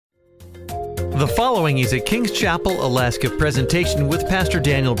The following is a Kings Chapel, Alaska presentation with Pastor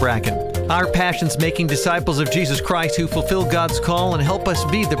Daniel Bracken. Our passion's making disciples of Jesus Christ who fulfill God's call and help us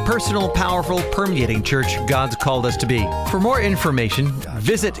be the personal, powerful, permeating church God's called us to be. For more information,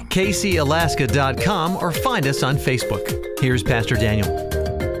 visit kcalaska.com or find us on Facebook. Here's Pastor Daniel.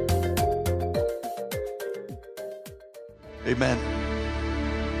 Amen.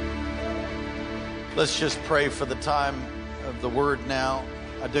 Let's just pray for the time of the word now.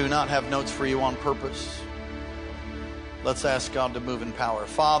 I do not have notes for you on purpose. Let's ask God to move in power.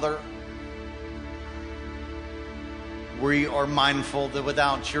 Father, we are mindful that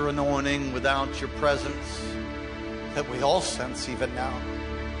without your anointing, without your presence, that we all sense even now,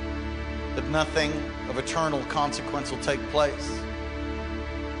 that nothing of eternal consequence will take place.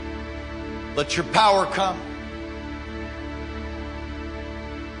 Let your power come.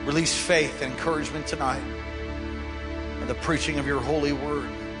 Release faith and encouragement tonight by the preaching of your holy word.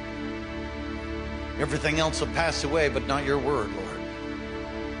 Everything else will pass away, but not your word, Lord.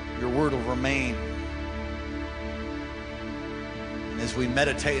 Your word will remain. And as we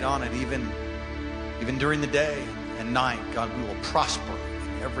meditate on it, even during the day and night, God, we will prosper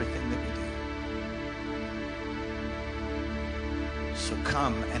in everything that we do. So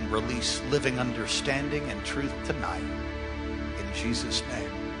come and release living understanding and truth tonight. In Jesus'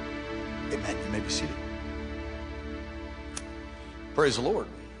 name. Amen. You may be seated. Praise the Lord.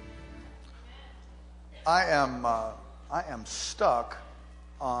 I am stuck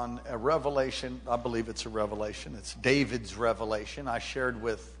on a revelation. I believe it's a revelation. It's David's revelation. I shared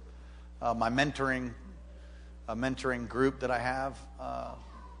with my mentoring group that I have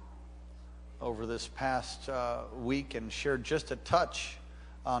over this past week, and shared just a touch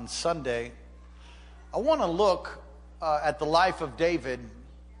on Sunday. I want to look at the life of David.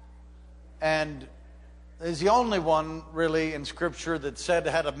 And he's the only one, really, in Scripture that said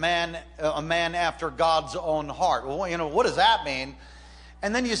had a man after God's own heart. Well, you know, what does that mean?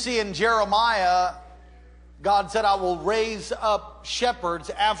 And then you see in Jeremiah, God said, I will raise up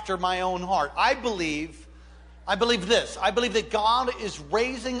shepherds after my own heart. I believe this. I believe that God is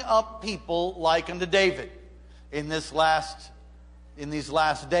raising up people like unto David in these last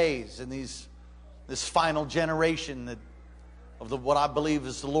days, in this final generation of what I believe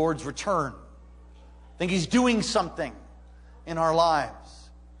is the Lord's return. I think He's doing something in our lives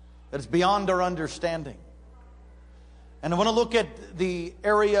that is beyond our understanding. And I want to look at the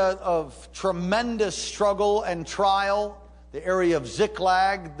area of tremendous struggle and trial, the area of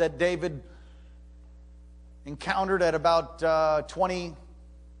Ziklag that David encountered at about 20.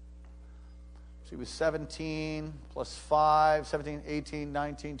 He was 17 plus 5, 17, 18,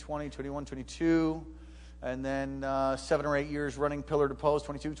 19, 20, 21, 22. And then 7 or 8 years running pillar to post,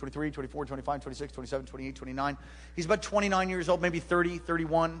 22, 23, 24, 25, 26, 27, 28, 29. He's about 29 years old, maybe 30,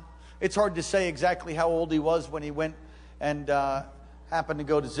 31. It's hard to say exactly how old he was when he went and happened to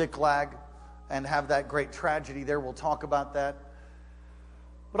go to Ziklag and have that great tragedy there. We'll talk about that.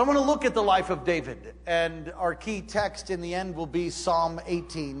 But I want to look at the life of David. And our key text in the end will be Psalm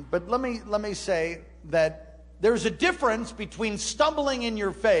 18. But let me say that there's a difference between stumbling in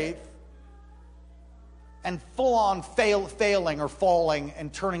your faith and full-on failing or falling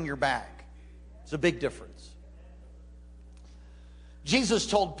and turning your back. It's a big difference. Jesus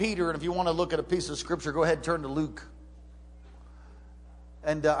told Peter, and if you want to look at a piece of Scripture, go ahead and turn to Luke.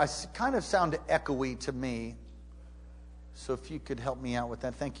 And I kind of sound echoey to me, so if you could help me out with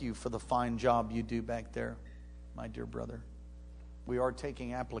that. Thank you for the fine job you do back there, my dear brother. We are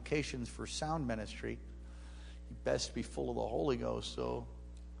taking applications for sound ministry. You best be full of the Holy Ghost, so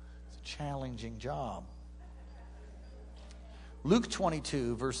it's a challenging job. Luke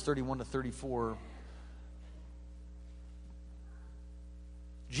 22, verse 31 to 34.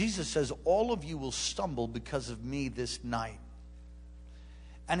 Jesus says, all of you will stumble because of me this night.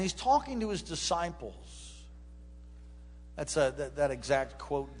 And he's talking to his disciples. That's that exact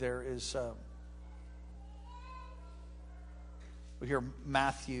quote there is. We hear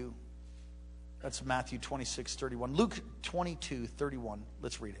Matthew. That's Matthew 26, 31. Luke 22, 31.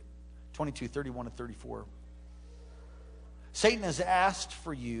 Let's read it. 22, 31 to 34. Satan has asked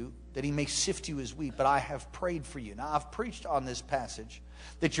for you that he may sift you as wheat, but I have prayed for you. Now, I've preached on this passage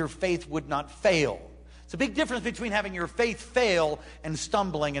that your faith would not fail. It's a big difference between having your faith fail and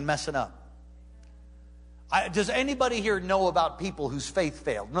stumbling and messing up. Does anybody here know about people whose faith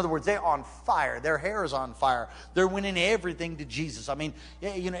failed? In other words, they're on fire. Their hair is on fire. They're winning everything to Jesus. I mean,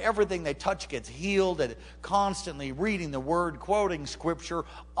 you know, everything they touch gets healed. And constantly reading the Word, quoting Scripture,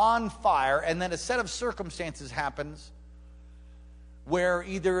 on fire. And then a set of circumstances happens where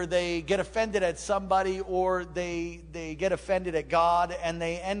either they get offended at somebody or they get offended at God, and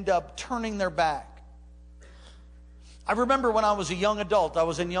they end up turning their back. I remember when I was a young adult, I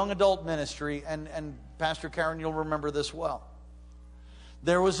was in young adult ministry, and Pastor Karen, you'll remember this well.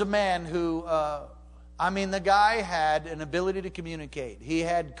 There was a man who, the guy had an ability to communicate. He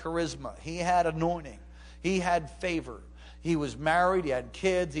had charisma. He had anointing. He had favor. He was married. He had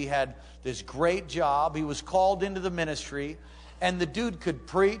kids. He had this great job. He was called into the ministry, and the dude could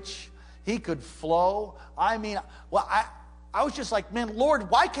preach. He could flow. I was just like, man,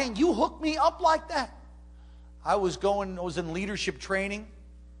 Lord, why can't you hook me up like that? I was in leadership training,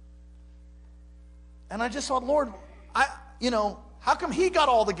 and I just thought, Lord, how come he got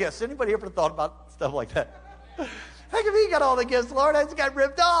all the gifts? Anybody ever thought about stuff like that? How come he got all the gifts? Lord, I just got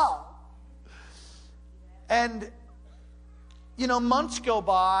ripped off. And, months go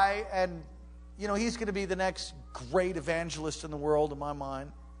by, and, he's going to be the next great evangelist in the world in my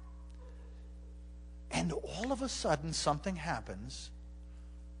mind. And all of a sudden, something happens.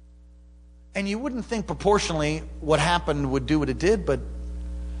 And you wouldn't think proportionally what happened would do what it did, but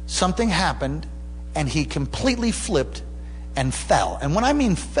something happened, and he completely flipped and fell. And when I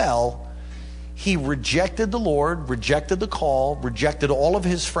mean fell, he rejected the Lord, rejected the call, rejected all of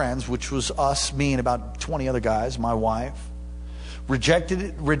his friends, which was us, me, and about 20 other guys, my wife.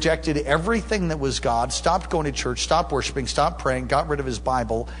 Rejected everything that was God, stopped going to church, stopped worshiping, stopped praying, got rid of his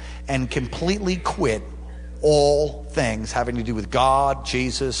Bible, and completely quit all things having to do with God,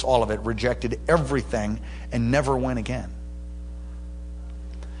 Jesus, all of it. Rejected everything and never went again.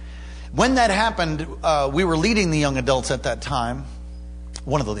 When that happened, we were leading the young adults at that time.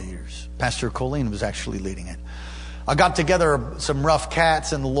 One of the leaders, Pastor Colleen, was actually leading it. I got together some rough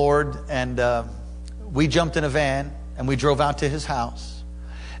cats in the Lord, and we jumped in a van, and we drove out to his house,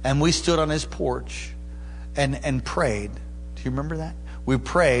 and we stood on his porch and prayed. Do you remember that? We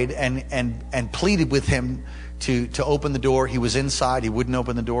prayed and pleaded with him to open the door. He was inside. He wouldn't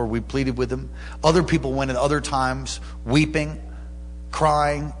open the door. We pleaded with him. Other people went at other times, weeping,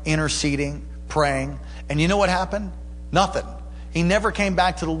 crying, interceding, praying. And you know what happened? Nothing. He never came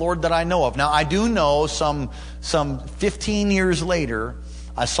back to the Lord that I know of. Now, I do know some 15 years later,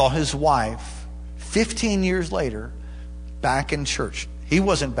 I saw his wife, 15 years later, back in church. He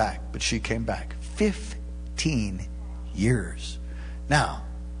wasn't back, but she came back. 15 years. Now,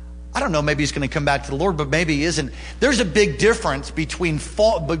 I don't know, maybe he's going to come back to the Lord, but maybe he isn't. There's a big difference between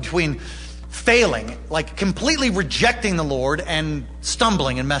failing, like completely rejecting the Lord, and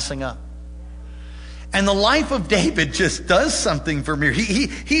stumbling and messing up. And the life of David just does something for me.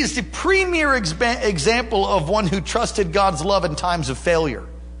 He is the premier example of one who trusted God's love in times of failure.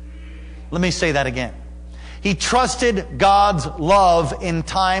 Let me say that again. He trusted God's love in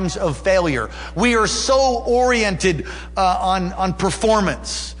times of failure. We are so oriented on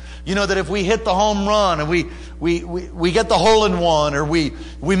performance. That if we hit the home run and we get the hole in one, or we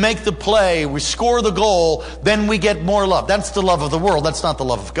make the play, we score the goal, then we get more love. That's the love of the world. That's not the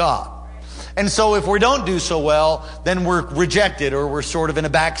love of God. And so if we don't do so well, then we're rejected, or we're sort of in a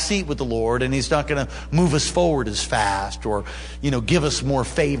back seat with the Lord, and he's not going to move us forward as fast, or, give us more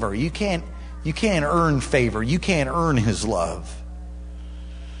favor. You can't earn favor. You can't earn his love.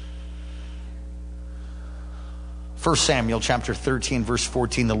 1 Samuel chapter 13, verse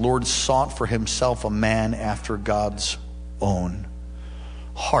 14, the Lord sought for himself a man after God's own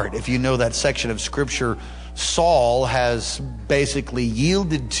heart. If you know that section of Scripture, Saul has basically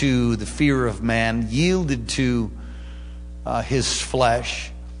yielded to the fear of man, yielded to his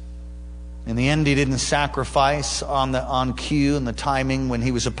flesh. In the end, he didn't sacrifice on cue and the timing when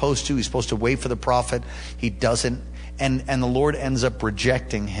he was supposed to. He's supposed to wait for the prophet. He doesn't. And the Lord ends up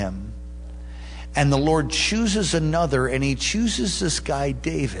rejecting him. And the Lord chooses another, and he chooses this guy,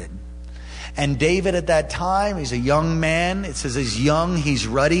 David. And David at that time, he's a young man. It says he's young, he's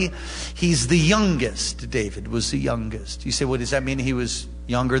ruddy. He's the youngest. David was the youngest. You say, well, does that mean he was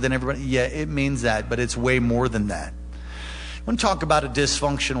younger than everybody? Yeah, it means that, but it's way more than that. I want to talk about a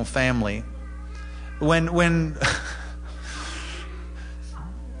dysfunctional family. When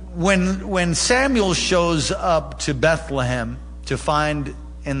Samuel shows up to Bethlehem to find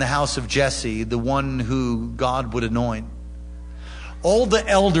in the house of Jesse the one who God would anoint, all the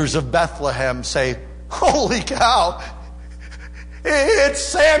elders of Bethlehem say, holy cow, it's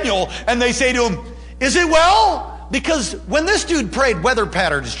Samuel. And they say to him, is it well? Because when this dude prayed, weather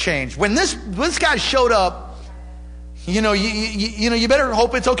patterns changed. When this guy showed up, you better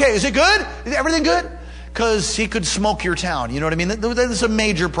hope it's okay. Is it good? Is everything good? Because he could smoke your town. You know what I mean? There's a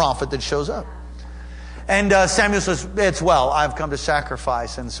major prophet that shows up. And Samuel says, it's well, I've come to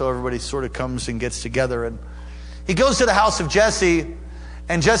sacrifice. And so everybody sort of comes and gets together. He goes to the house of Jesse,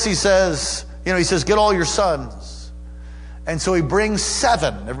 and Jesse says, he says, get all your sons. And so he brings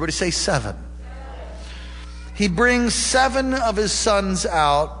 7. Everybody say 7. He brings 7 of his sons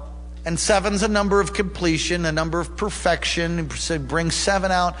out, and 7's a number of completion, a number of perfection. He brings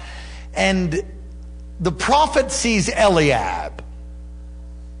 7 out, and the prophet sees Eliab,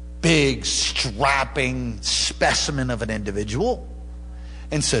 big, strapping specimen of an individual,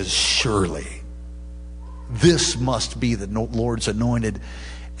 and says, surely this must be the Lord's anointed.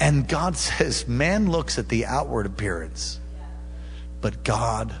 And God says, man looks at the outward appearance, but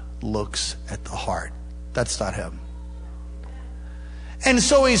God looks at the heart. That's not him. And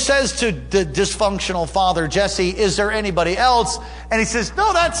so he says to the dysfunctional father, Jesse, is there anybody else? And he says,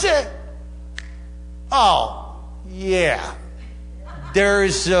 no, that's it. Oh, yeah.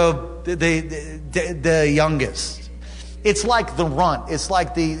 There's the youngest. It's like the runt. It's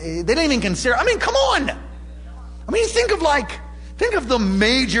like they didn't even consider. I mean, come on. I mean, think of the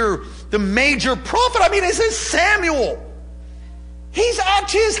major prophet. I mean, this is Samuel. He's at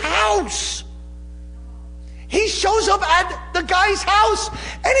his house. He shows up at the guy's house,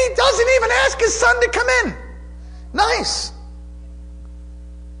 and he doesn't even ask his son to come in. Nice.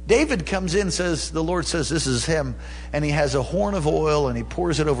 David comes in, says, the Lord says this is him, and he has a horn of oil, and he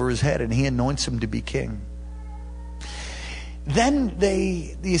pours it over his head, and he anoints him to be king. Then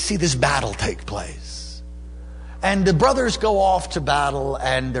you see this battle take place. And the brothers go off to battle,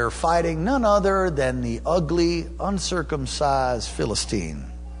 and they're fighting none other than the ugly, uncircumcised Philistine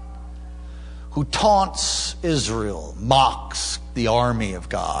who taunts Israel, mocks the army of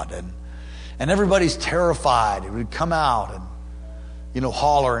God. And everybody's terrified. It would come out and,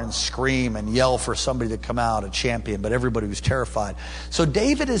 holler and scream and yell for somebody to come out, a champion. But everybody was terrified. So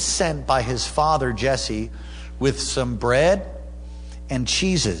David is sent by his father, Jesse, with some bread and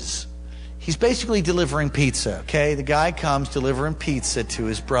cheeses. He's basically delivering pizza, okay? The guy comes delivering pizza to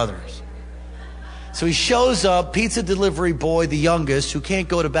his brothers. So he shows up, pizza delivery boy, the youngest, who can't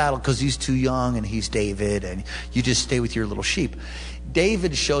go to battle because he's too young, and he's David, and you just stay with your little sheep.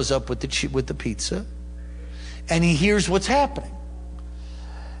 David shows up with the pizza, and he hears what's happening.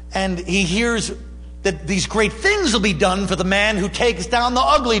 And he hears that these great things will be done for the man who takes down the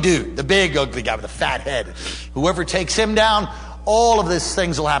ugly dude, the big ugly guy with the fat head. Whoever takes him down, all of these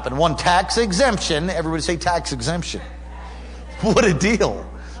things will happen. One, tax exemption. Everybody say tax exemption. What a deal.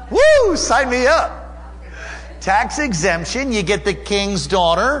 Woo! Sign me up. Tax exemption. You get the king's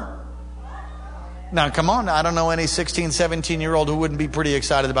daughter. Now, come on. I don't know any 16, 17-year-old who wouldn't be pretty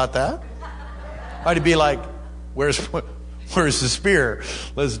excited about that. I'd be like, where's the spear?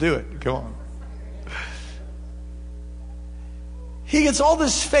 Let's do it. Come on. He gets all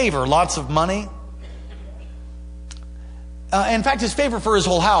this favor, lots of money. In fact, his favor for his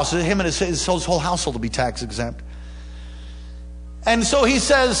whole house, him and his whole household will be tax exempt. And so he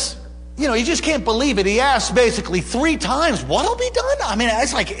says, he just can't believe it. He asks basically 3 times, what'll be done? I mean,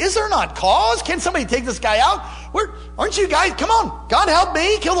 it's like, is there not cause? Can somebody take this guy out? Aren't you guys, come on, God help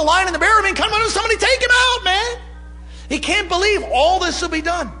me, kill the lion and the bear. I mean, come on, somebody take him out, man. He can't believe all this will be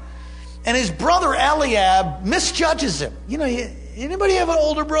done. And his brother Eliab misjudges him. Anybody have an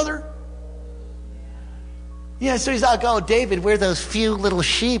older brother? Yeah, so he's like, oh, David, where are those few little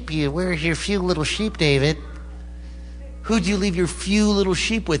sheep? Where's your few little sheep, David? Who'd you leave your few little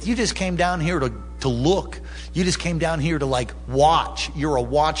sheep with? You just came down here to look. You just came down here to watch. You're a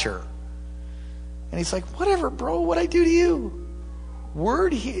watcher. And he's like, whatever, bro, what'd I do to you?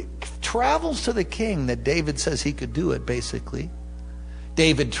 Word travels to the king that David says he could do it, basically.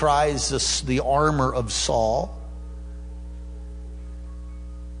 David tries the armor of Saul.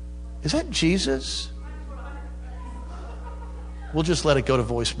 Is that Jesus? We'll just let it go to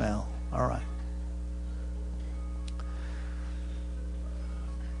voicemail. All right.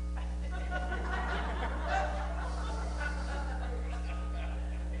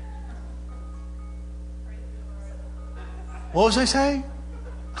 What was I saying?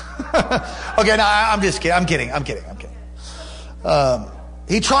 Okay, no, I'm just kidding. I'm kidding.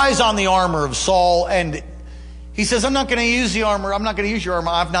 He tries on the armor of Saul, and he says, I'm not going to use the armor. I'm not going to use your armor.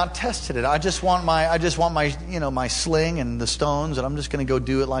 I've not tested it. I just want my my sling and the stones, and I'm just going to go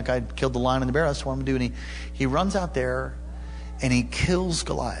do it like I killed the lion and the bear. That's what I'm doing. And he runs out there, and he kills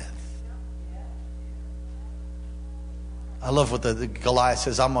Goliath. I love what the Goliath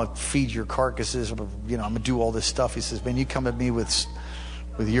says. I'm going to feed your carcasses. I'm going to do all this stuff. He says, man, you come at me with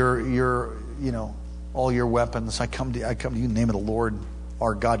your all your weapons. I come to you in the name of the Lord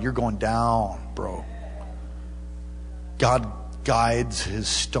our God. You're going down, bro. God guides his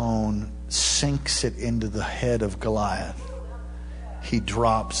stone, sinks it into the head of Goliath, he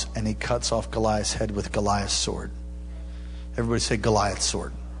drops and he cuts off Goliath's head with Goliath's sword. Everybody say Goliath's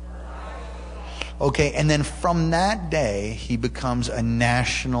sword. Okay, and then from that day, he becomes a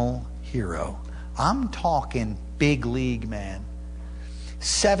national hero. I'm talking big league, man.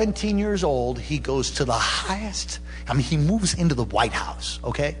 17 years old, he goes to the highest. I mean, he moves into the White House,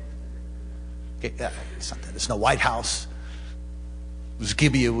 okay? It's no White House.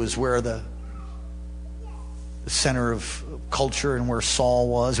 Gibeah was where the center of culture and where Saul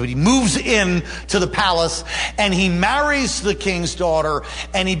was. But he moves in to the palace and he marries the king's daughter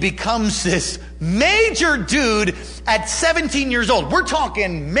and he becomes this major dude at 17 years old. We're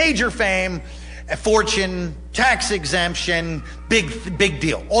talking major fame, a fortune, tax exemption, big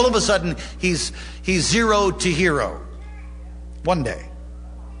deal. All of a sudden, he's zero to hero. One day.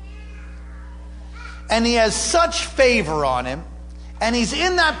 And he has such favor on him, and he's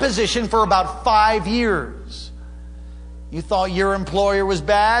in that position for about 5 years. You thought your employer was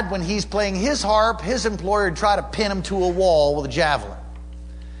bad. When he's playing his harp, his employer would try to pin him to a wall with a javelin.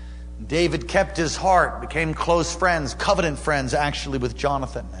 David kept his heart, became close friends, covenant friends actually with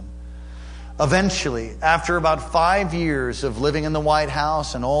Jonathan. And eventually, after about 5 years of living in the White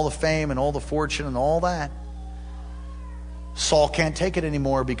House and all the fame and all the fortune and all that, Saul can't take it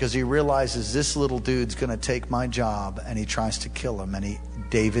anymore because he realizes this little dude's going to take my job, and he tries to kill him. And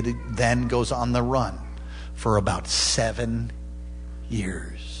David then goes on the run for about 7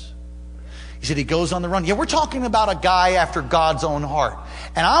 years. He said he goes on the run. Yeah, we're talking about a guy after God's own heart.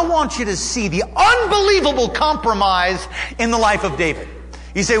 And I want you to see the unbelievable compromise in the life of David.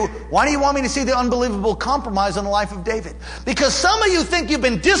 You say, why do you want me to see the unbelievable compromise in the life of David? Because some of you think you've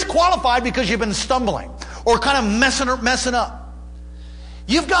been disqualified because you've been stumbling or kind of messing up.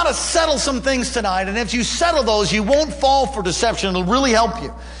 You've got to settle some things tonight, and if you settle those, you won't fall for deception. It'll really help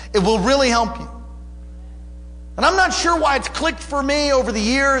you. It will really help you. And I'm not sure why it's clicked for me over the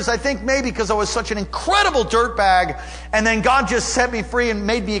years. I think maybe because I was such an incredible dirtbag, and then God just set me free and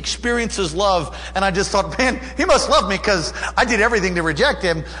made me experience His love. And I just thought, man, He must love me because I did everything to reject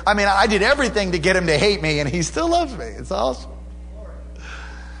Him. I mean, I did everything to get Him to hate me, and He still loves me. It's awesome.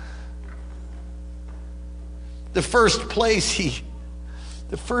 The first place he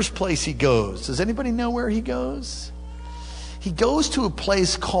goes, does anybody know where he goes? He goes to a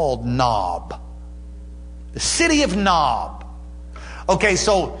place called Nob. The city of Nob. Okay,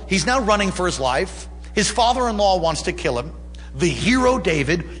 so he's now running for his life. His father-in-law wants to kill him. The hero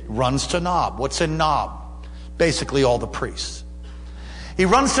David runs to Nob. What's in Nob? Basically all the priests. He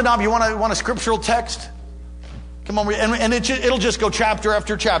runs to Nob. You want a scriptural text? Come on, and it'll just go chapter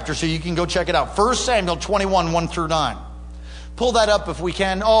after chapter, so you can go check it out. 1 Samuel 21, 1 through 9. Pull that up if we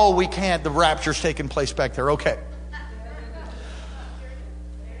can. Oh, we can't. The rapture's taking place back there. Okay.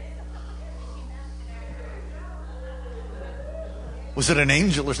 Was it an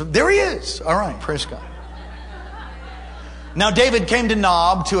angel or something? There he is. All right, praise God. Now David came to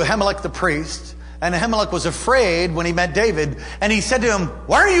Nob, to Ahimelech the priest, and Ahimelech was afraid when he met David, and he said to him,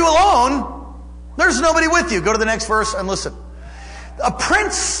 "Why are you alone? There's nobody with you." Go to the next verse and listen. A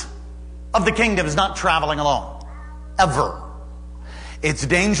prince of the kingdom is not traveling alone. Ever. It's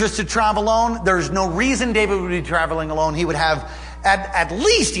dangerous to travel alone. There's no reason David would be traveling alone. He would have, at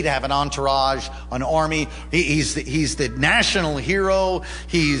least he'd have an entourage, an army. He's the national hero.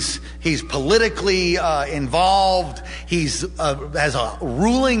 He's politically involved. He's has a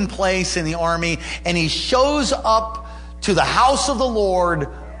ruling place in the army. And he shows up to the house of the Lord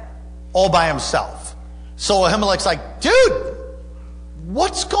all by himself. So Ahimelech's like, dude,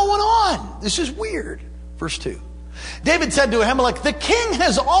 what's going on? This is weird. Verse 2. David said to Ahimelech, "The king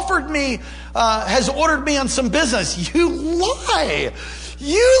has ordered me on some business." You lie.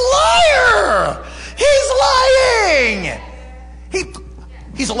 You liar. He's lying.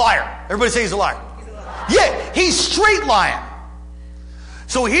 He's a liar. Everybody say he's a liar. Yeah, he's straight lying.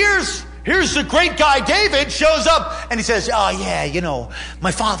 So here's the great guy David shows up and he says, "Oh yeah,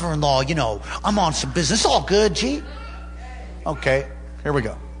 my father-in-law, I'm on some business. All good, gee." Okay, here we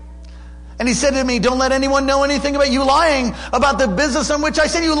go. And he said to me, "Don't let anyone know anything about you lying about the business on which I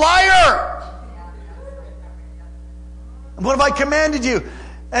sent you, liar. And what have I commanded you?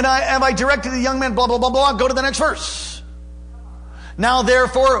 And have I directed the young man, blah, blah, blah, blah." Go to the next verse. "Now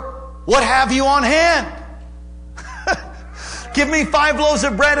therefore, what have you on hand? Give me 5 loaves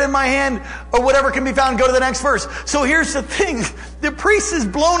of bread in my hand, or whatever can be found." Go to the next verse. So here's the thing. The priest is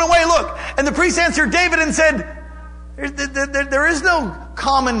blown away. Look. And the priest answered David and said, there is no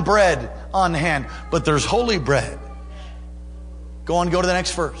common bread on hand, but there's holy bread. Go to the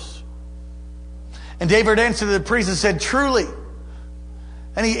next verse. And David answered the priest and said, "Truly."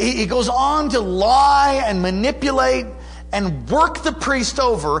 And he goes on to lie and manipulate and work the priest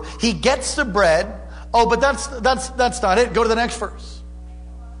over. He gets the bread. Oh, but that's not it. Go to the next verse.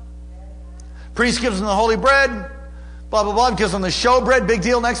 Priest gives him the holy bread. Blah, blah, blah. Gives him the showbread. Big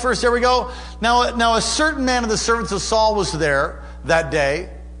deal. Next verse. There we go. Now a certain man of the servants of Saul was there that day,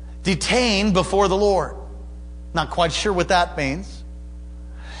 detained before the Lord. Not quite sure what that means.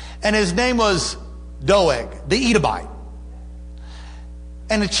 And his name was Doeg, the Edomite.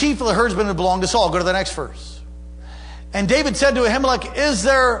 And the chief of the herdsmen who belonged to Saul. Go to the next verse. And David said to Ahimelech, is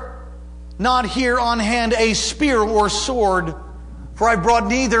there not here on hand a spear or sword? For I brought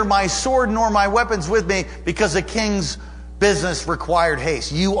neither my sword nor my weapons with me, because the king's business required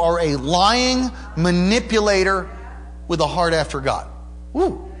haste. You are a lying manipulator with a heart after God.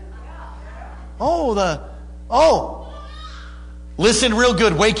 Ooh. Listen real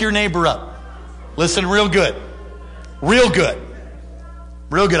good. Wake your neighbor up. Listen real good. Real good.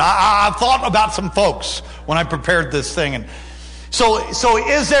 Real good. I thought about some folks when I prepared this thing. And so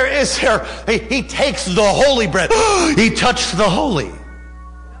is there, he takes the holy bread. He touched the holy.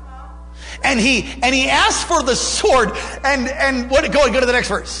 And he asks for the sword. And go to the next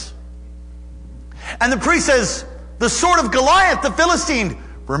verse. And the priest says, the sword of Goliath, the Philistine.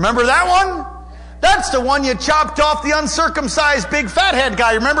 Remember that one? That's the one you chopped off the uncircumcised big fathead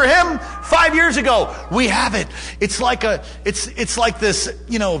guy. Remember him? 5 years ago. We have it. It's like this,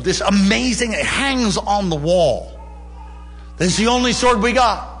 this amazing, it hangs on the wall. This is the only sword we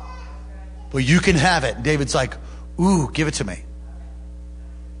got. But you can have it. David's like, ooh, give it to me.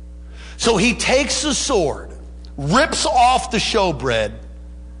 So he takes the sword, rips off the showbread,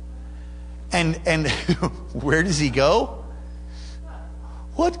 and where does he go?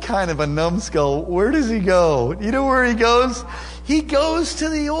 What kind of a numbskull? Where does he go? You know where he goes? He goes to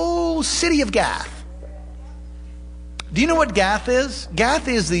the old city of Gath. Do you know what Gath is? Gath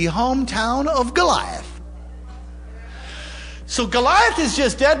is the hometown of Goliath. So Goliath is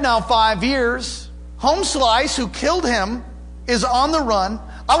just dead now 5 years. Home Slice, who killed him, is on the run.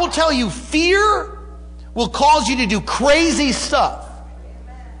 I will tell you, fear will cause you to do crazy stuff.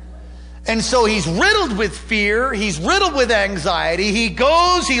 And so he's riddled with fear. He's riddled with anxiety. He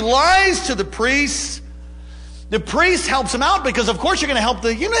goes, he lies to the priest. The priest helps him out because, of course, you're going to help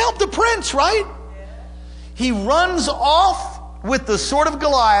the prince, right? He runs off with the sword of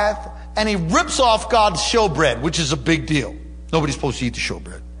Goliath and he rips off God's showbread, which is a big deal. Nobody's supposed to eat the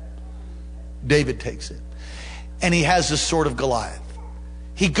showbread. David takes it. And he has the sword of Goliath.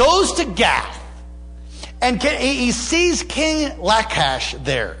 He goes to Gath and he sees King Lachish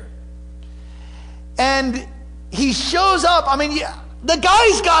there. And he shows up. I mean, the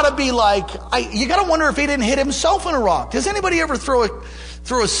guy's got to be like, you got to wonder if he didn't hit himself in a rock. Does anybody ever throw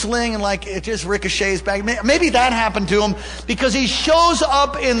a sling and like it just ricochets back? Maybe that happened to him because he shows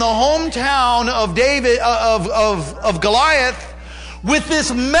up in the hometown of David, of Goliath with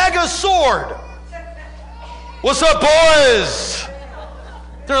this mega sword. What's up, boys?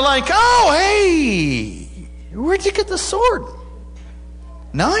 They're like, oh, hey, where'd you get the sword?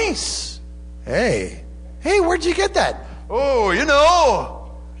 Nice. Hey, where'd you get that? Oh,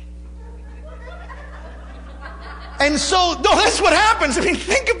 And so, no, that's what happens. I mean,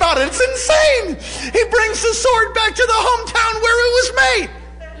 think about it. It's insane. He brings the sword back to the hometown where it was made.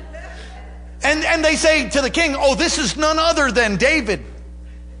 And they say to the king, oh, this is none other than David.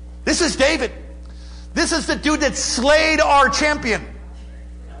 This is David. This is the dude that slayed our champion.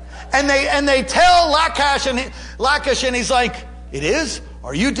 And they tell Lachish, and he's like, it is?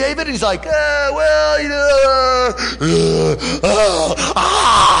 Are you David? He's like,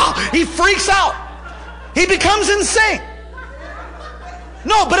 he freaks out. He becomes insane.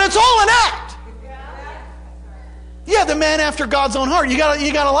 No, but it's all an act. Yeah, the man after God's own heart. You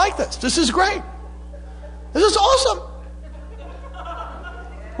gotta like this. This is great. This is awesome.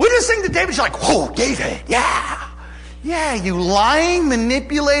 We just sing to David. He's like, whoa, David, yeah. Yeah, you lying,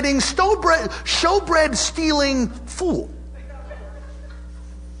 manipulating, showbread stealing fool.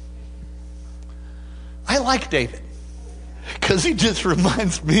 I like David because he just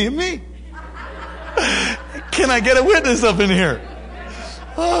reminds me of me. Can I get a witness up in here?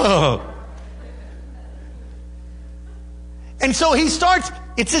 Oh. And so he starts,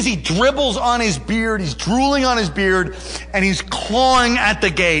 it says he dribbles on his beard, he's drooling on his beard, and he's clawing at the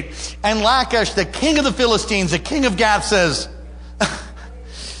gate. And Lachish, the king of the Philistines, the king of Gath, says,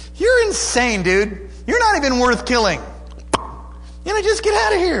 you're insane, dude. You're not even worth killing. Just get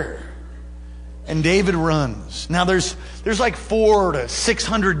out of here. And David runs. Now there's like 400 to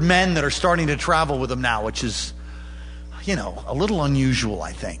 600 men that are starting to travel with him now, which is, a little unusual,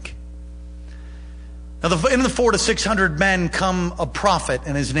 I think. Now in the 400 to 600 men come a prophet,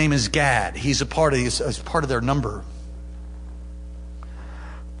 and his name is Gad. He's a part of their number.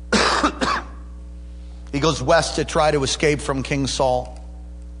 He goes west to try to escape from King Saul.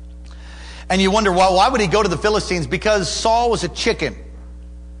 And you wonder, well, why would he go to the Philistines? Because Saul was a chicken.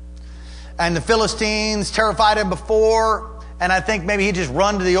 And the Philistines terrified him before. And I think maybe he'd just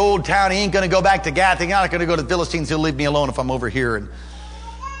run to the old town. He ain't going to go back to Gath. He's not going to go to the Philistines. He'll leave me alone if I'm over here. And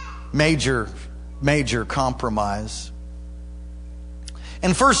major compromise.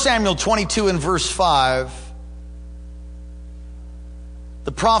 In 1 Samuel 22 and verse 5,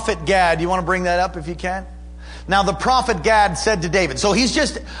 the prophet Gad, you want to bring that up if you can? Now the prophet Gad said to David, so he's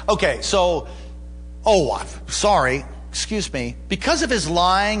just, okay, so, excuse me, because of his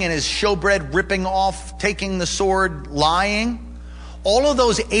lying and his showbread ripping off, taking the sword, lying, all of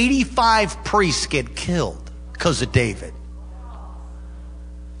those 85 priests get killed because of David.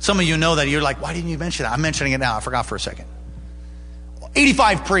 Some of you know that. You're like, why didn't you mention that? I'm mentioning it now. I forgot for a second.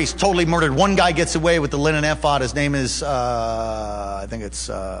 85 priests totally murdered. One guy gets away with the linen ephod. His name is, I think it's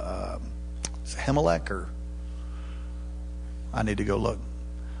Ahimelech, or I need to go look.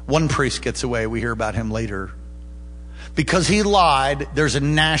 One priest gets away. We hear about him later. Because he lied, there's a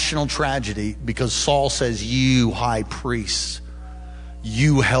national tragedy because Saul says, you high priests,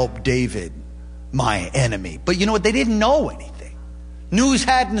 you helped David, my enemy. But you know what? They didn't know anything. News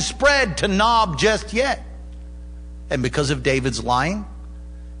hadn't spread to Nob just yet. And because of David's lying,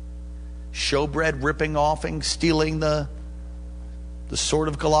 showbread ripping off, stealing the sword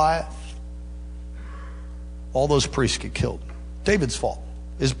of Goliath, all those priests get killed. David's fault.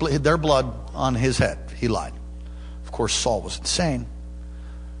 Their blood on his head. He lied. Of course, Saul was insane.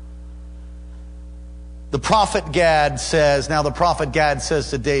 The prophet Gad says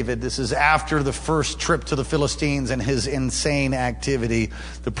to David, this is after the first trip to the Philistines and his insane activity.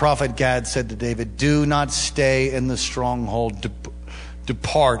 The prophet Gad said to David, do not stay in the stronghold.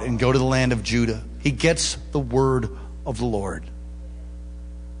 Depart and go to the land of Judah. He gets the word of the Lord.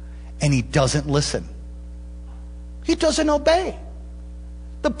 And he doesn't listen. He doesn't obey.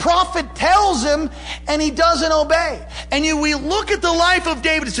 The prophet tells him and he doesn't obey. And we look at the life of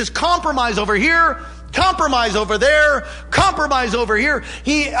David. It's just compromise over here, compromise over there, compromise over here.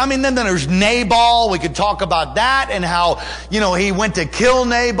 Then there's Nabal. We could talk about that and how, he went to kill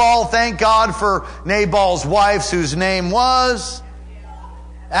Nabal. Thank God for Nabal's wife, whose name was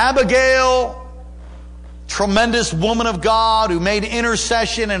Abigail. Tremendous woman of God who made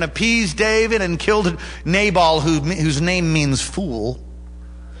intercession and appeased David and killed Nabal, whose name means fool.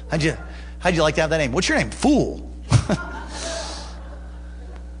 How'd you like to have that name? What's your name? Fool.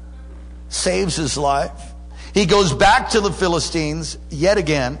 Saves his life. He goes back to the Philistines yet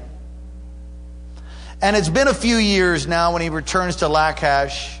again. And it's been a few years now when he returns to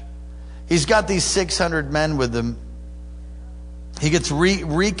Lachish. He's got these 600 men with him. He gets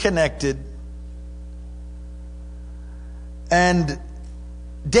reconnected. And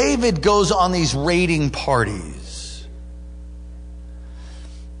David goes on these raiding parties.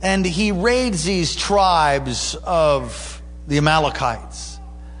 And he raids these tribes of the Amalekites.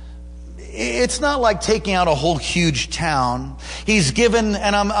 It's not like taking out a whole huge town. He's given,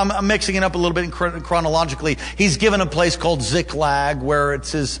 and I'm mixing it up a little bit chronologically. He's given a place called Ziklag, where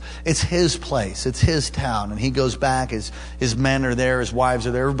it's his place, it's his town, and he goes back. His men are there, his wives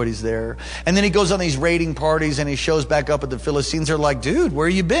are there, everybody's there. And then he goes on these raiding parties, and he shows back up at the Philistines. They're like, "Dude, where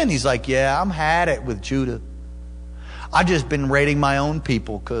you been?" He's like, "Yeah, I'm had it with Judah. I've just been raiding my own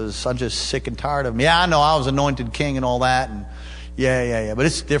people because I'm just sick and tired of them. Yeah, I know I was anointed king and all that, and yeah, but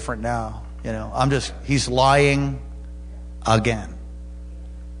it's different now. He's lying again.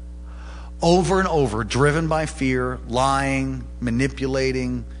 Over and over, driven by fear, lying,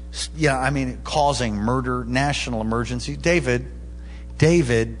 manipulating, causing murder, national emergency. David,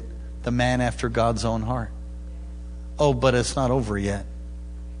 the man after God's own heart. Oh, but it's not over yet.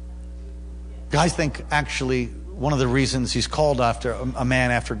 Guys think actually one of the reasons he's called after a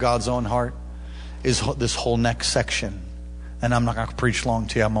man after God's own heart is this whole next section. And I'm not going to preach long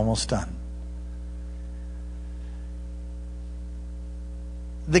to you. I'm almost done.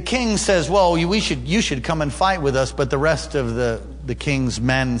 The king says, well, you should come and fight with us. But the rest of the king's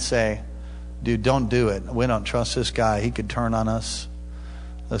men say, dude, don't do it. We don't trust this guy. He could turn on us.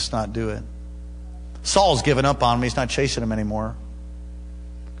 Let's not do it. Saul's given up on him. He's not chasing him anymore.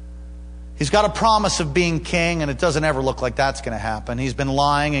 He's got a promise of being king, and it doesn't ever look like that's going to happen. He's been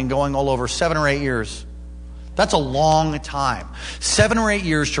lying and going all over 7 or 8 years. That's a long time. 7 or 8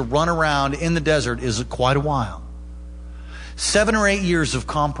 years to run around in the desert is quite a while. 7 or 8 years of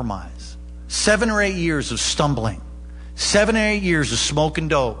compromise. 7 or 8 years of stumbling. 7 or 8 years of smoking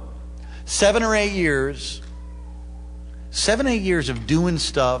dope. 7 or 8 years. 7 or 8 years of doing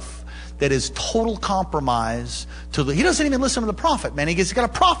stuff that is total compromise to he doesn't even listen to the prophet, man. He's got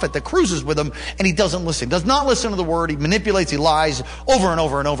a prophet that cruises with him, and he doesn't listen. Does not listen to the word. He manipulates, he lies over and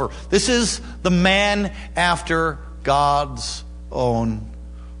over and over. This is the man after God's own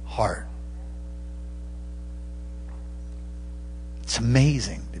heart. It's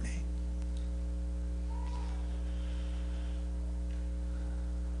amazing to me.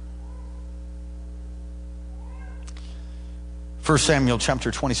 1 Samuel chapter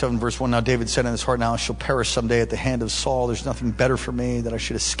 27, verse 1. Now David said in his heart, now I shall perish someday at the hand of Saul. There's nothing better for me that I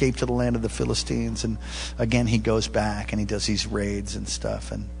should escape to the land of the Philistines. And again, he goes back and he does these raids and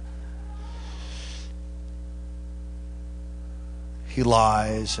stuff. And he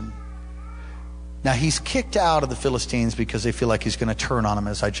lies. And now he's kicked out of the Philistines because they feel like he's going to turn on him,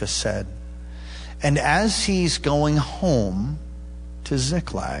 as I just said. And as he's going home to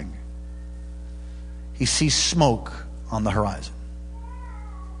Ziklag, he sees smoke on the horizon.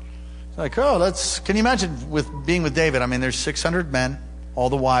 It's like, oh, can you imagine being with David? I mean, there's 600 men. All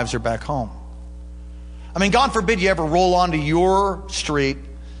the wives are back home. I mean, God forbid you ever roll onto your street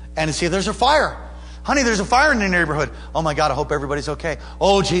and see if there's a fire. Honey, there's a fire in the neighborhood. Oh my God, I hope everybody's okay.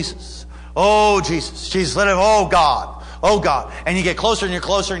 Oh Jesus. Oh Jesus. Jesus, let it, oh God. Oh God. And you get closer and you're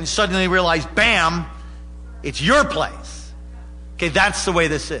closer and you suddenly realize, bam, it's your place. Okay, that's the way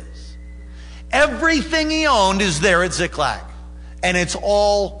this is. Everything he owned is there at Ziklag. And it's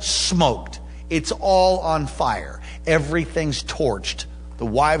all smoked. It's all on fire. Everything's torched. The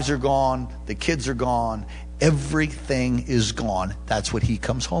wives are gone. The kids are gone. Everything is gone. That's what he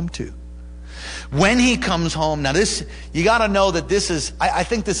comes home to. When he comes home, now this, you got to know that this is, I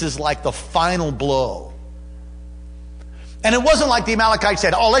think this is like the final blow. And it wasn't like the Amalekites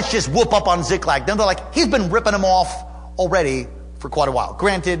said, oh, let's just whoop up on Ziklag. Then they're like, he's been ripping them off already for quite a while.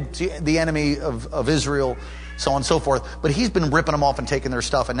 Granted, the enemy of Israel, so on and so forth. But he's been ripping them off and taking their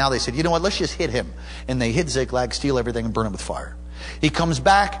stuff. And now they said, you know what, let's just hit him. And they hit Ziklag, steal everything, and burn it with fire. He comes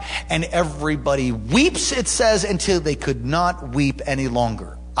back, and everybody weeps, it says, until they could not weep any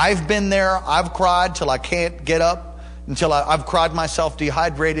longer. I've been there. I've cried till I can't get up, until I've cried myself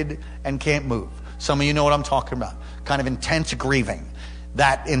dehydrated and can't move. Some of you know what I'm talking about. Kind of intense grieving.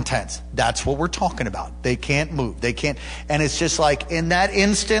 That intense. That's what we're talking about. They can't move. They can't. And it's just like in that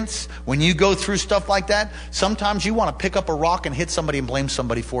instance, when you go through stuff like that, sometimes you want to pick up a rock and hit somebody and blame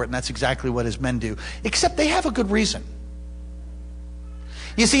somebody for it. And that's exactly what his men do. Except they have a good reason.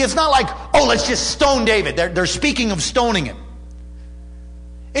 You see, it's not like, oh, let's just stone David. They're speaking of stoning him.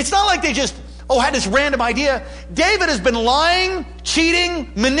 It's not like they just, had this random idea. David has been lying,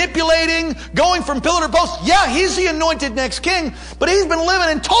 cheating, manipulating, going from pillar to post. Yeah, he's the anointed next king, but he's been living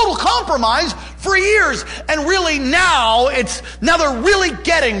in total compromise for years. And really now they're really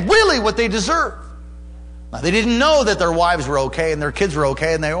getting what they deserve. Now, they didn't know that their wives were okay and their kids were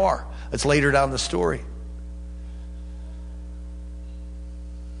okay, and they are. It's later down the story.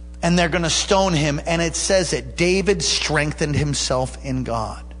 And they're going to stone him. And it says that David strengthened himself in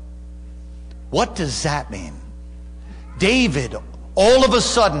God. What does that mean? David all of a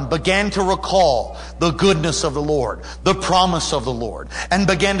sudden began to recall the goodness of the Lord, the promise of the Lord, and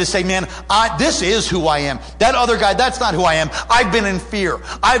began to say, man, this is who I am. That other guy, that's not who I am. I've been in fear.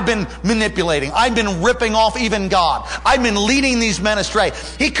 I've been manipulating. I've been ripping off even God. I've been leading these men astray.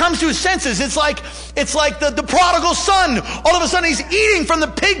 He comes to his senses. It's like the prodigal son. All of a sudden he's eating from the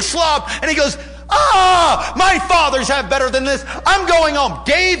pig slop and he goes, my fathers have better than this. I'm going home.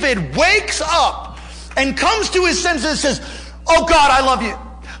 David wakes up and comes to his senses and says, oh God, I love you.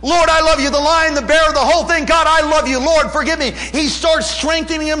 Lord, I love you. The lion, the bear, the whole thing. God, I love you. Lord, forgive me. He starts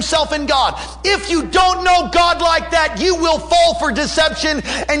strengthening himself in God. If you don't know God like that, you will fall for deception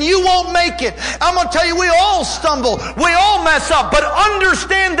and you won't make it. I'm going to tell you, we all stumble. We all mess up. But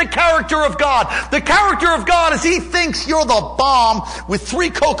understand the character of God. The character of God is he thinks you're the bomb with 3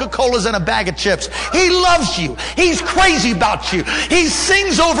 Coca-Colas and a bag of chips. He loves you. He's crazy about you. He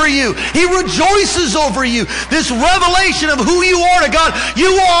sings over you. He rejoices over you. This revelation of who you are to God.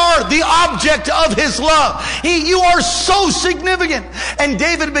 You are the object of his love. You are so significant. And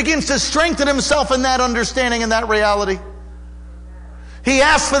David begins to strengthen himself in that understanding and that reality. He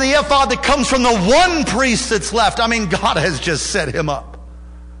asks for the ephod that comes from the one priest that's left. I mean, God has just set him up.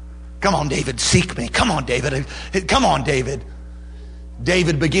 Come on, David, seek me. Come on, David. Come on, David.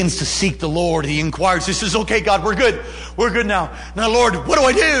 David begins to seek the Lord. He inquires. He says, okay, God, we're good. We're good now. Now, Lord, what do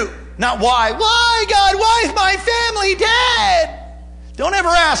I do? Not why. Why, God? Why is my family dead? Don't ever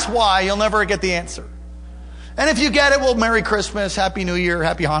ask why. You'll never get the answer. And if you get it, well, Merry Christmas, Happy New Year,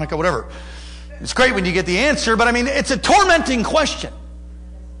 Happy Hanukkah, whatever. It's great when you get the answer, but I mean, it's a tormenting question.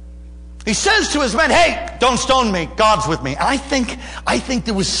 He says to his men, hey, don't stone me. God's with me. And I think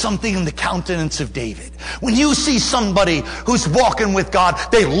there was something in the countenance of David. When you see somebody who's walking with God,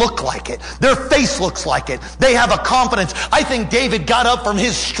 they look like it. Their face looks like it. They have a confidence. I think David got up from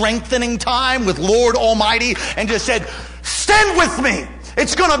his strengthening time with Lord Almighty and just said, stand with me.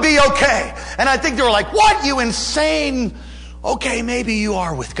 It's going to be okay. And I think they were like, what, you insane? Okay, maybe you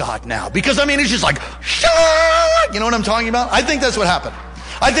are with God now. Because, it's just like, you know what I'm talking about? I think that's what happened.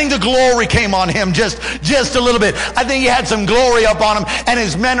 I think the glory came on him just a little bit. I think he had some glory up on him, and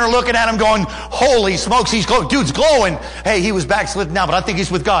his men are looking at him going, holy smokes, he's glowing. Dude's glowing. Hey, he was backslidden now, but I think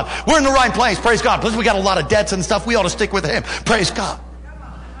he's with God. We're in the right place. Praise God. Plus, we got a lot of debts and stuff. We ought to stick with him. Praise God.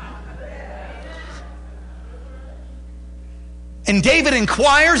 And David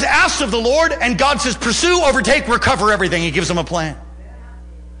inquires, asks of the Lord, and God says, pursue, overtake, recover everything. He gives him a plan.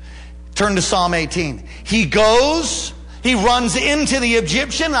 Turn to Psalm 18. He goes... He runs into the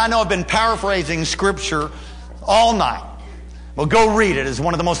Egyptian. I know I've been paraphrasing scripture all night. Well, go read it. It's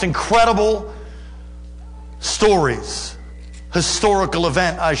one of the most incredible stories. Historical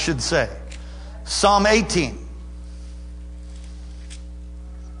event, I should say. Psalm 18.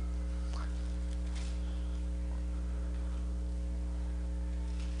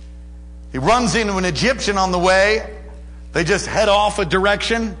 He runs into an Egyptian on the way. They just head off a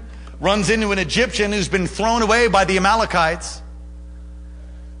direction. Runs into an Egyptian who's been thrown away by the Amalekites.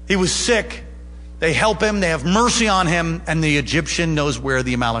 He was sick. They help him. They have mercy on him. And the Egyptian knows where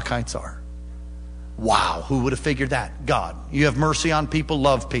the Amalekites are. Wow. Who would have figured that? God. You have mercy on people.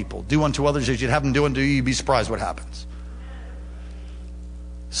 Love people. Do unto others as you'd have them do unto you. You'd be surprised what happens.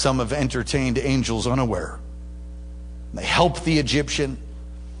 Some have entertained angels unaware. They help the Egyptian.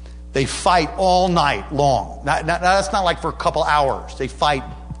 They fight all night long. That's not like for a couple hours. They fight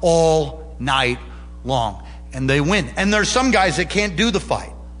all night long. And they win. And there's some guys that can't do the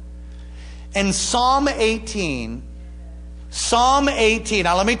fight. And Psalm 18.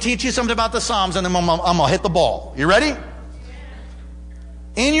 Now let me teach you something about the Psalms and then I'm going to hit the ball. You ready?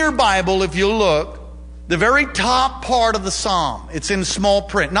 In your Bible, if you look, the very top part of the Psalm, it's in small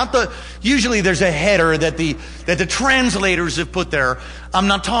print. Usually there's a header that the translators have put there. I'm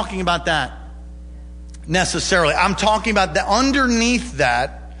not talking about that necessarily. I'm talking about underneath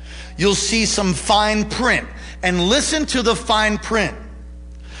that, you'll see some fine print. And listen to the fine print.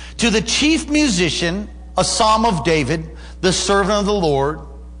 To the chief musician, a psalm of David, the servant of the Lord,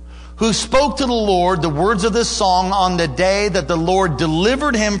 who spoke to the Lord the words of this song on the day that the Lord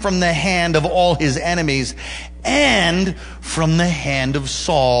delivered him from the hand of all his enemies and from the hand of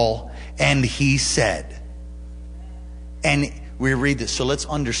Saul. And he said, and we read this, so let's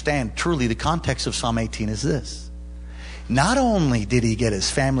understand truly the context of Psalm 18 is this. Not only did he get his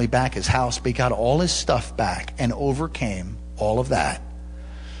family back, his house, but he got all his stuff back and overcame all of that.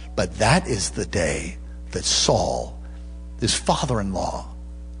 But that is the day that Saul, his father-in-law,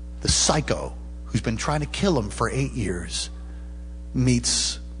 the psycho who's been trying to kill him for 8 years,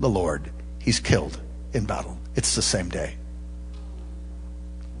 meets the Lord. He's killed in battle. It's the same day.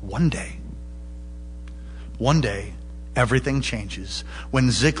 One day, everything changes.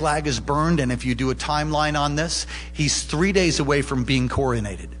 When Ziklag is burned, and if you do a timeline on this, he's 3 days away from being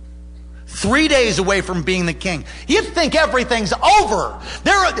coronated. 3 days away from being the king. You think everything's over.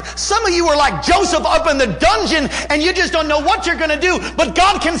 Some of you are like Joseph up in the dungeon and you just don't know what you're going to do. But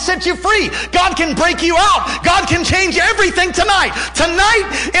God can set you free. God can break you out. God can change everything tonight.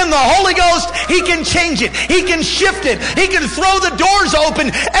 Tonight in the Holy Ghost, He can change it. He can shift it. He can throw the doors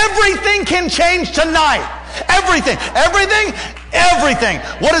open. Everything can change tonight. Everything.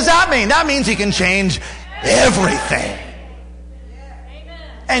 What does that mean? That means He can change everything.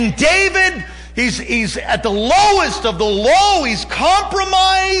 And David, he's at the lowest of the low. He's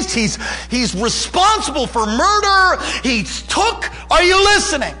compromised. He's responsible for murder. Are you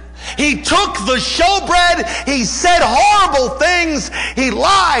listening? He took the showbread. He said horrible things. He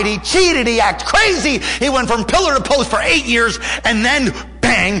lied. He cheated. He acted crazy. He went from pillar to post for 8 years. And then,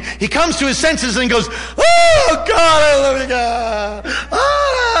 bang, he comes to his senses and goes, oh, God, I love you, God.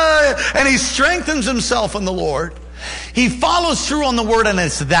 Ah. And he strengthens himself in the Lord. He follows through on the word, and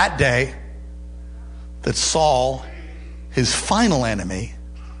it's that day that Saul, his final enemy,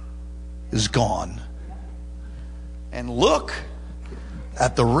 is gone. And look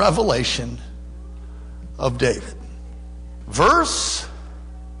at the revelation of David. Verse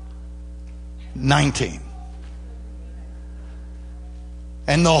 19.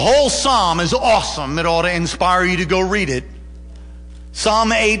 And the whole psalm is awesome. It ought to inspire you to go read it.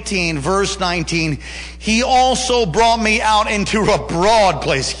 Psalm 18, verse 19. He also brought me out into a broad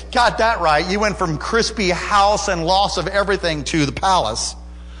place. Got that right. You went from crispy house and loss of everything to the palace.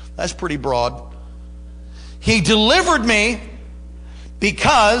 That's pretty broad. He delivered me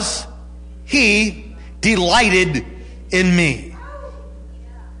because He delighted in me.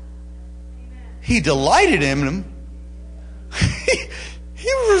 He delighted in him.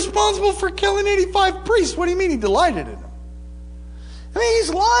 He was responsible for killing 85 priests. What do you mean he delighted in him? I mean,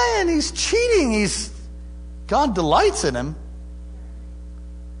 he's lying, he's cheating, God delights in him.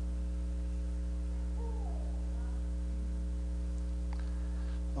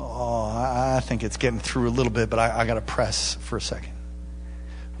 Oh, I think it's getting through a little bit, but I got to press for a second.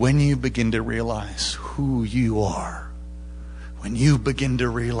 When you begin to realize who you are, when you begin to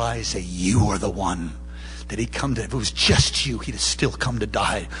realize that you are the one that He come to, if it was just you, He'd have still come to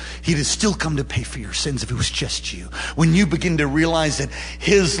die. He'd have still come to pay for your sins if it was just you. When you begin to realize that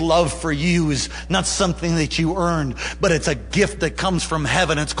His love for you is not something that you earned, but it's a gift that comes from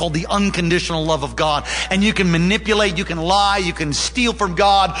heaven. It's called the unconditional love of God. And you can manipulate, you can lie, you can steal from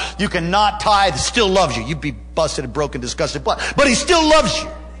God, you can not tithe, still loves you. You'd be busted and broken, disgusted, but He still loves you.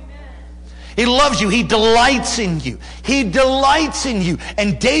 He loves you. He delights in you. He delights in you.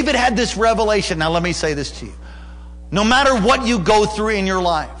 And David had this revelation. Now let me say this to you. No matter what you go through in your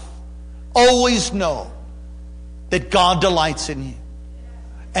life, always know that God delights in you.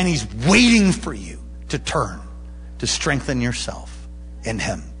 And He's waiting for you to turn, to strengthen yourself in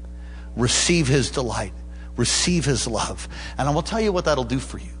Him. Receive His delight. Receive His love. And I will tell you what that'll do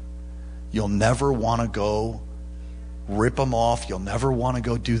for you. You'll never want to go rip Him off. You'll never want to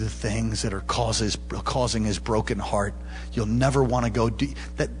go do the things that are causing His broken heart. You'll never want to go do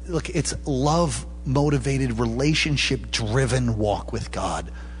that. Look, it's love motivated, relationship driven walk with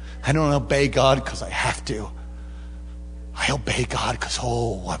God. I don't obey God because I have to. I obey God because,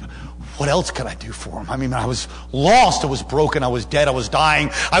 what else could I do for Him? I mean, I was lost, I was broken, I was dead, I was dying,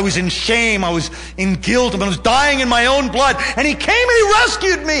 I was in shame, I was in guilt, I was dying in my own blood, and He came and He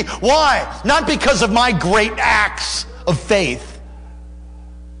rescued me. Why? Not because of my great acts of faith,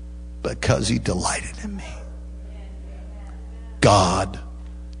 because He delighted in me. God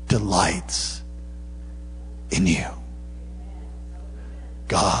delights in you.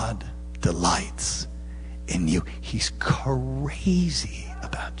 God delights in you. He's crazy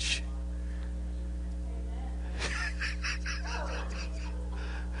about you.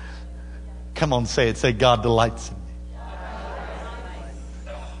 Come on, say it. Say, God delights in me.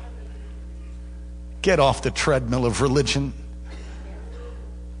 Get off the treadmill of religion.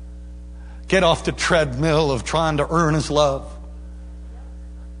 Get off the treadmill of trying to earn His love.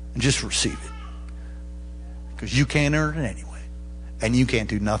 And just receive it. Because you can't earn it anyway. And you can't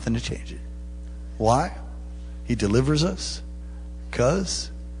do nothing to change it. Why? He delivers us because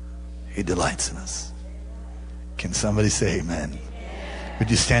He delights in us. Can somebody say amen?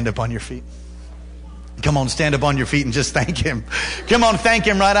 Would you stand up on your feet? Come on, stand up on your feet and just thank Him. Come on, thank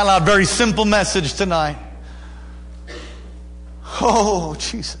Him right out loud. Very simple message tonight. Oh,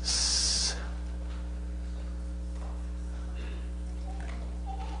 Jesus.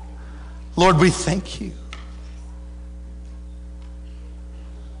 Lord, we thank You.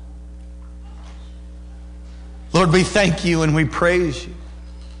 Lord, we thank You and we praise You.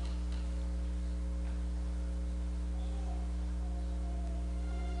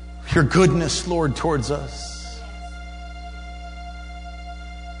 Your goodness, Lord, towards us.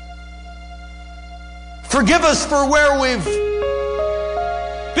 Forgive us for where we've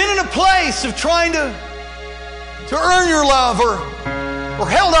been in a place of trying to earn Your love or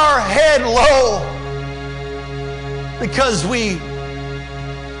held our head low because we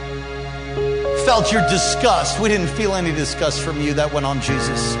felt Your disgust. We didn't feel any disgust from You. That went on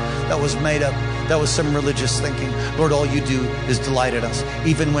Jesus. That was made up. That was some religious thinking. Lord, all You do is delight in us.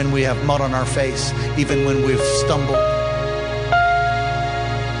 Even when we have mud on our face, even when we've stumbled.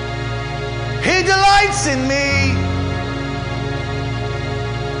 He delights in me.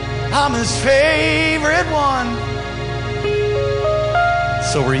 I'm His favorite one.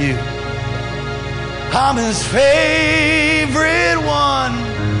 So are you. I'm His favorite one.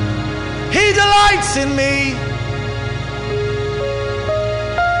 He delights in me.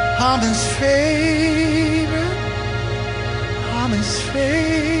 I'm His favorite. I'm His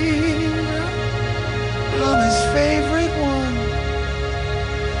favorite. I'm His favorite one.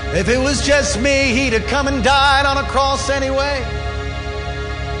 If it was just me, He'd have come and died on a cross anyway.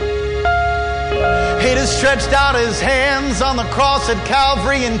 He'd have stretched out His hands on the cross at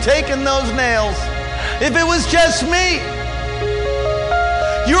Calvary and taken those nails. If it was just me,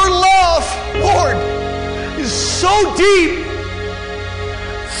 Your love, Lord, is so deep,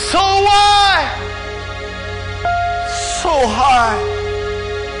 so wide, so high.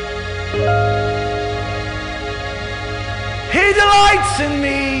 He delights in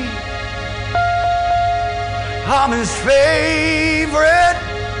me. I'm His favorite.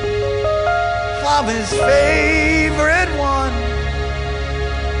 I'm His favorite one.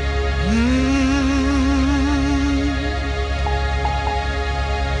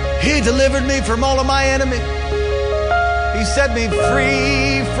 He delivered me from all of my enemies. He set me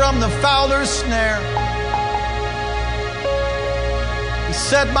free from the fowler's snare. He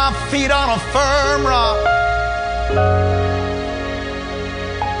set my feet on a firm rock.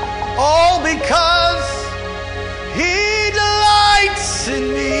 All because He delights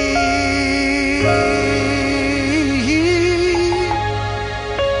in me.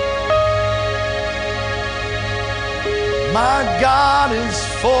 My God is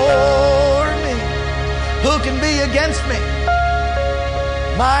for me. Who can be against me?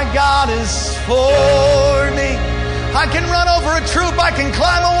 My God is for me. I can run over a troop. I can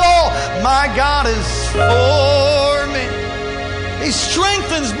climb a wall. My God is for me. He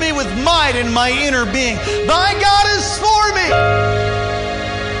strengthens me with might in my inner being. My God is for me.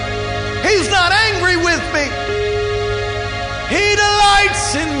 He's not angry with me. He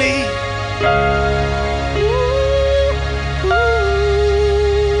delights in me.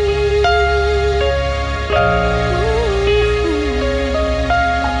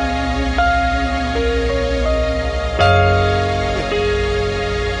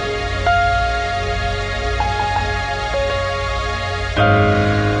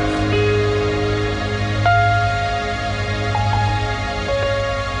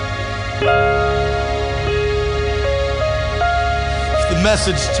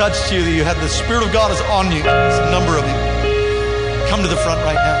 Message touched you, that you have the Spirit of God is on you. There's a number of you. Come to the front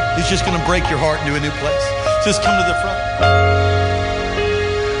right now. He's just going to break your heart into a new place. Just come to the front.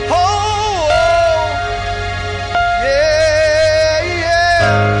 Oh, yeah,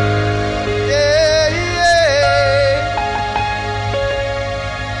 yeah, yeah,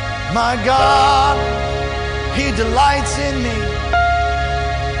 yeah. My God, He delights in me.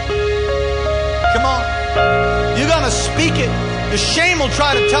 Come on. You're going to speak it. The shame will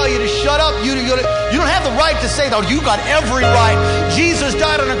try to tell you to shut up. You don't have the right to say that. You got every right. Jesus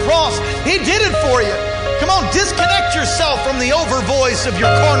died on a cross. He did it for you. Come on, disconnect yourself from the over voice of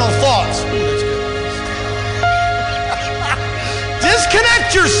your carnal thoughts. Ooh, that's good.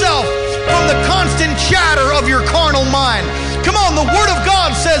 Disconnect yourself from the constant chatter of your carnal mind. Come on, the Word of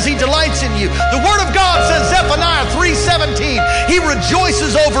God says He delights in you. The Word of God says, Zephaniah 3:17, He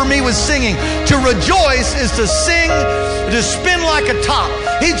rejoices over me with singing. To rejoice is to sing, to spin like a top.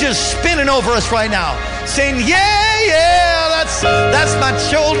 He's just spinning over us right now, saying, yeah, yeah, that's my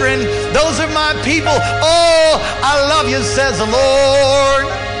children. Those are my people. Oh, I love you, says the Lord.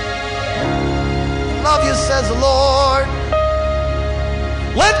 I love you, says the Lord.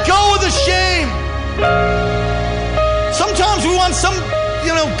 Let go of the shame. Sometimes we want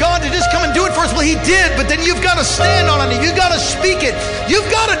God to just come and do it for us. Well, He did, but then you've got to stand on it. You've got to speak it. You've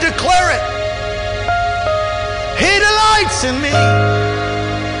got to declare it. He delights in me.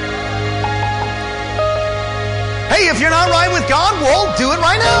 Hey, if you're not right with God, well, do it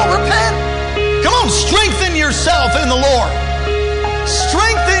right now. Repent. Come on, strengthen yourself in the Lord.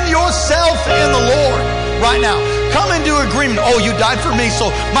 Strengthen yourself in the Lord right now. Come into agreement. Oh, you died for me,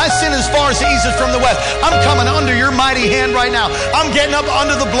 so my sin is far as the east is from the west. I'm coming under your mighty hand right now. I'm getting up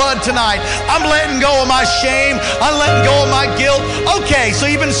under the blood tonight. I'm letting go of my shame. I'm letting go of my guilt. Okay,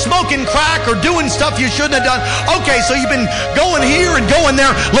 so you've been smoking crack or doing stuff you shouldn't have done. Okay, so you've been going here and going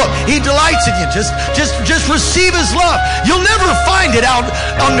there. Look, He delights in you. Just receive His love. You'll never find it out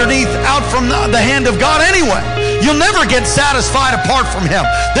from the hand of God anyway. You'll never get satisfied apart from Him.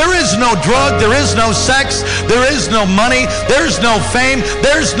 There is no drug. There is no sex. There is no money. There's no fame.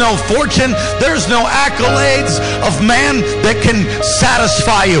 There's no fortune. There's no accolades of man that can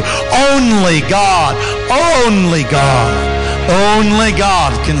satisfy you. Only God. Only God. Only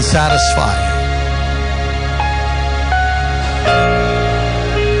God can satisfy you.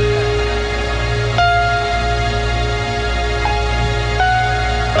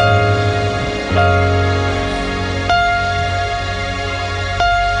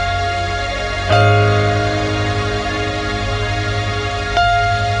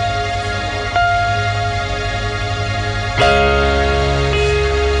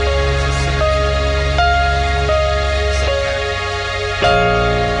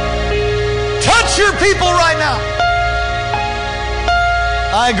 People right now.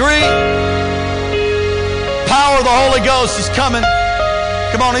 I agree. Power of the Holy Ghost is coming.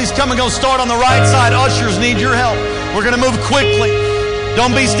 Come on, He's coming. Going to start on the right side. Ushers need your help. We're going to move quickly.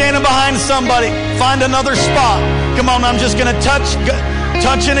 Don't be standing behind somebody. Find another spot. Come on, I'm just going to touch.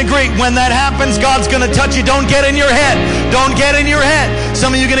 Touch and agree. When that happens, God's going to touch you. Don't get in your head. Don't get in your head.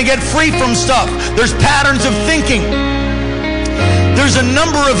 Some of you are going to get free from stuff. There's patterns of thinking. There's a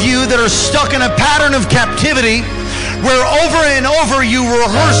number of you that are stuck in a pattern of captivity where over and over you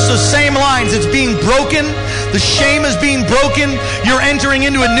rehearse the same lines. It's being broken. The shame is being broken. You're entering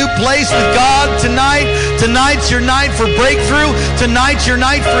into a new place with God tonight. Tonight's your night for breakthrough. Tonight's your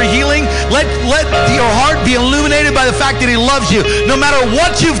night for healing. Let your heart be illuminated by the fact that He loves you. No matter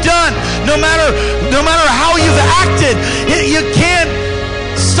what you've done, no matter how you've acted, you can't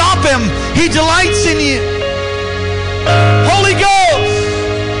stop Him. He delights in you. Holy Ghost!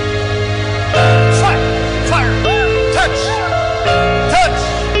 Fire! Fire! Touch! Touch!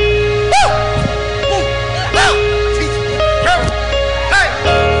 Woo! Woo! Now! Jesus! Go! Hey!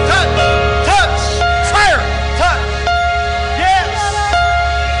 Touch! Touch! Fire! Touch! Yes!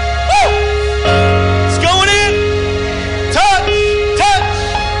 Woo! It's going in! Touch! Touch!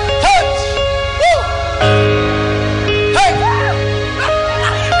 Touch! Woo! Hey!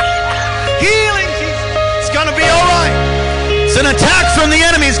 Healing, Jesus! It's gonna be all right. It's an attack from the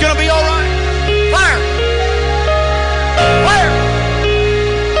enemy. It's gonna be all right. Fire! Fire!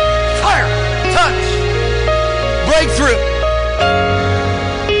 Fire! Touch! Breakthrough!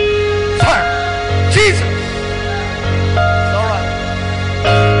 Fire! Jesus! It's all right.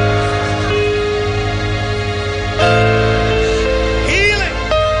 Healing!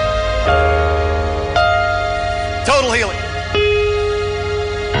 Total healing.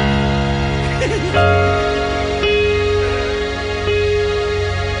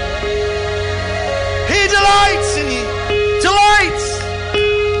 He delights in you. Delights.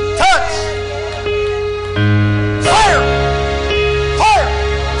 Touch. Fire. Fire.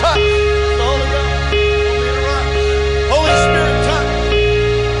 Touch. The Holy Ghost. Holy Spirit, touch.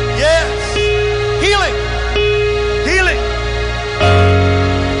 Yes. Healing. Healing.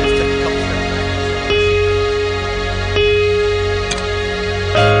 Let's take a couple steps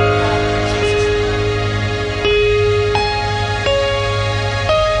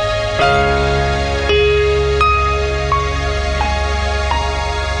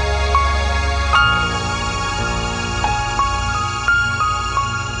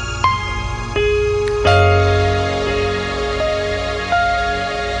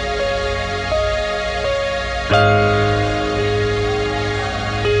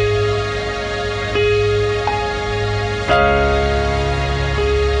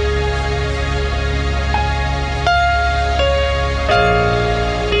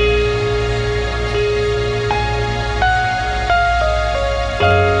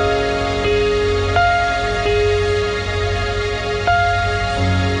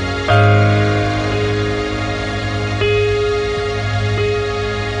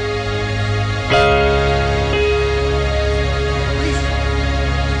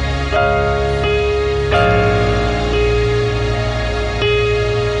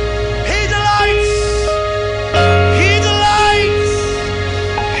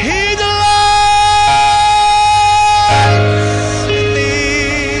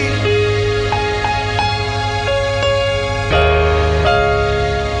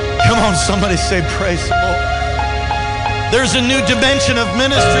Somebody say, praise the Lord. There's a new dimension of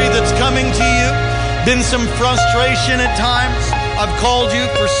ministry that's coming to you. Been some frustration at times. I've called you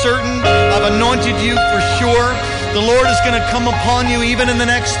for certain. I've anointed you for sure. The Lord is going to come upon you even in the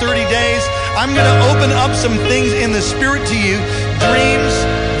next 30 days. I'm going to open up some things in the Spirit to you. Dreams,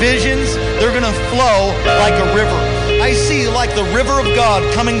 visions, they're going to flow like a river. I see like the river of God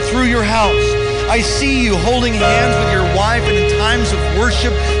coming through your house. I see you holding hands with your wife and in times of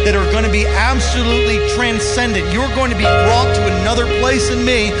worship that are going to be absolutely transcendent. You're going to be brought to another place in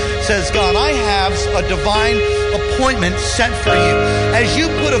me, says God. I have a divine appointment set for you. As you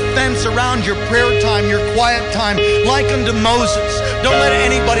put a fence around your prayer time, your quiet time, like unto Moses, don't let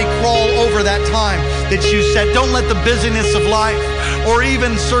anybody crawl over that time that you set. Don't let the busyness of life or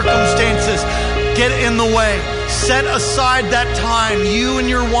even circumstances get in the way. Set aside that time, you and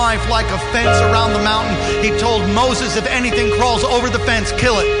your wife, like a fence around the mountain. He told Moses, if anything crawls over the fence,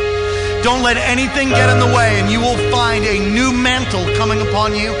 kill it. Don't let anything get in the way, and you will find a new mantle coming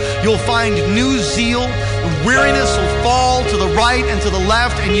upon you. You'll find new zeal. Weariness will fall to the right and to the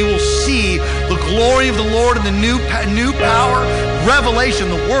left, and you will see the glory of the Lord and the new power. Revelation,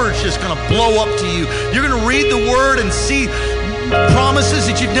 the Word's just going to blow up to you. You're going to read the Word and see promises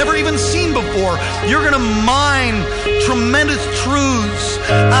that you've never even seen before. You're going to mine tremendous truths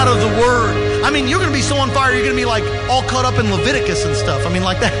out of the Word. I mean, you're going to be so on fire, you're going to be like all caught up in Leviticus and stuff. I mean,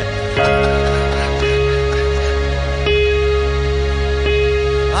 like that.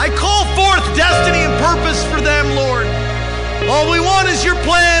 I call forth destiny and purpose for them, Lord. All we want is your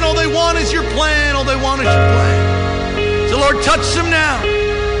plan. All they want is your plan. All they want is your plan. So Lord, touch them now.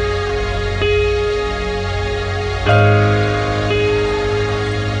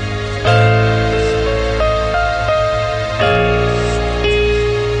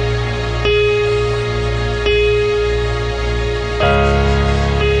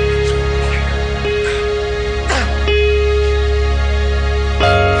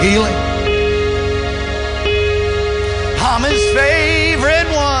 Healing. I'm his favorite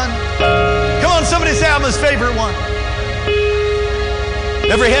one. Come on, somebody say I'm his favorite one.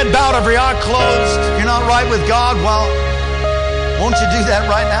 Every head bowed, every eye closed. If you're not right with God, well, won't you do that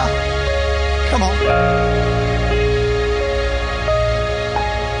right now? Come on.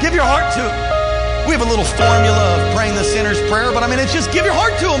 Give your heart to it. We have a little formula of praying the sinner's prayer, but I mean, it's just give your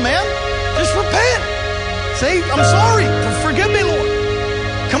heart to him, man. Just repent. Say, I'm sorry. Forgive me, Lord.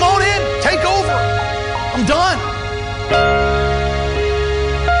 Come on in. Take over. I'm done.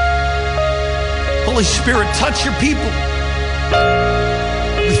 Holy Spirit, touch your people.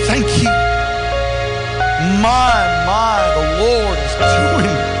 We thank you. My, the Lord is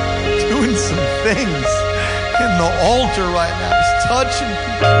doing some things in the altar right now. He's touching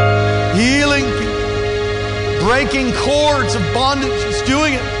people, healing people, breaking cords of bondage. He's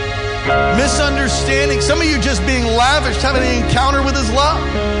doing it. Misunderstanding. Some of you just being lavished, having an encounter with his love.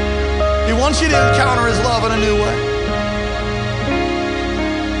 He wants you to encounter his love in a new way.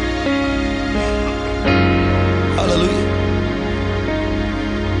 Hallelujah.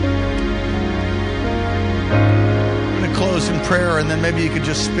 I'm going to close in prayer, and then maybe you could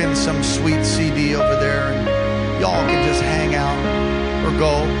just spin some sweet CD over there, and y'all can just hang out or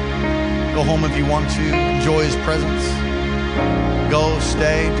go home if you want to. Enjoy his presence. Go,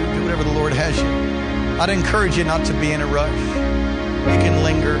 stay, do whatever the Lord has you. I'd encourage you not to be in a rush. You can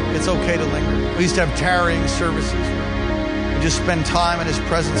linger. It's okay to linger. We used to have tarrying services where we just spend time in his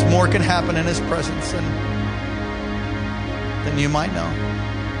presence. More can happen in his presence than you might know.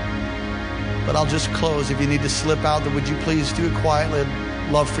 But I'll just close. If you need to slip out, then would you please do it quietly?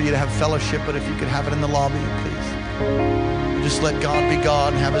 I'd love for you to have fellowship, but if you could have it in the lobby, please. Just let God be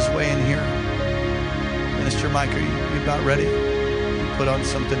God and have his way in here. Minister Mike, are you about ready? You put on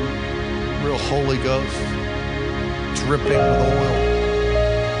something real Holy Ghost, dripping with oil.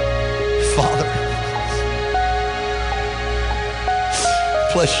 Father,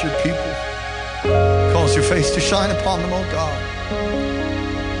 bless your people. Cause your face to shine upon them, oh God.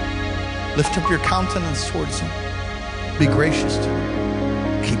 Lift up your countenance towards them. Be gracious to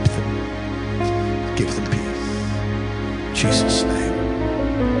them. Keep them. Give them peace. In Jesus' name.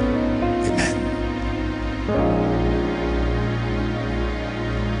 Amen.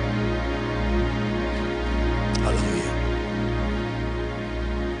 Hallelujah.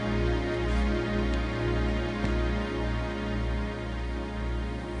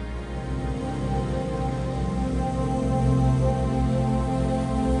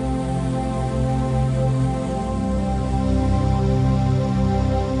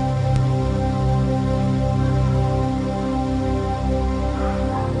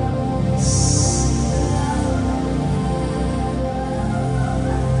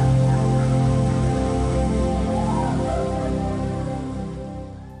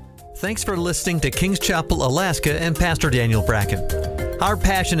 Thanks for listening to Kings Chapel, Alaska, and Pastor Daniel Bracken. Our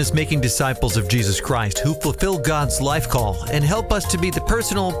passion is making disciples of Jesus Christ who fulfill God's life call and help us to be the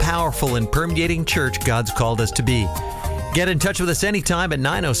personal, powerful, and permeating church God's called us to be. Get in touch with us anytime at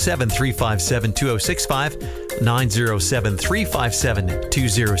 907-357-2065,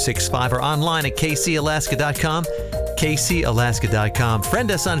 907-357-2065, or online at kcalaska.com, kcalaska.com.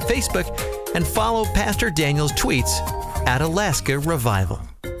 Friend us on Facebook and follow Pastor Daniel's tweets at Alaska Revival.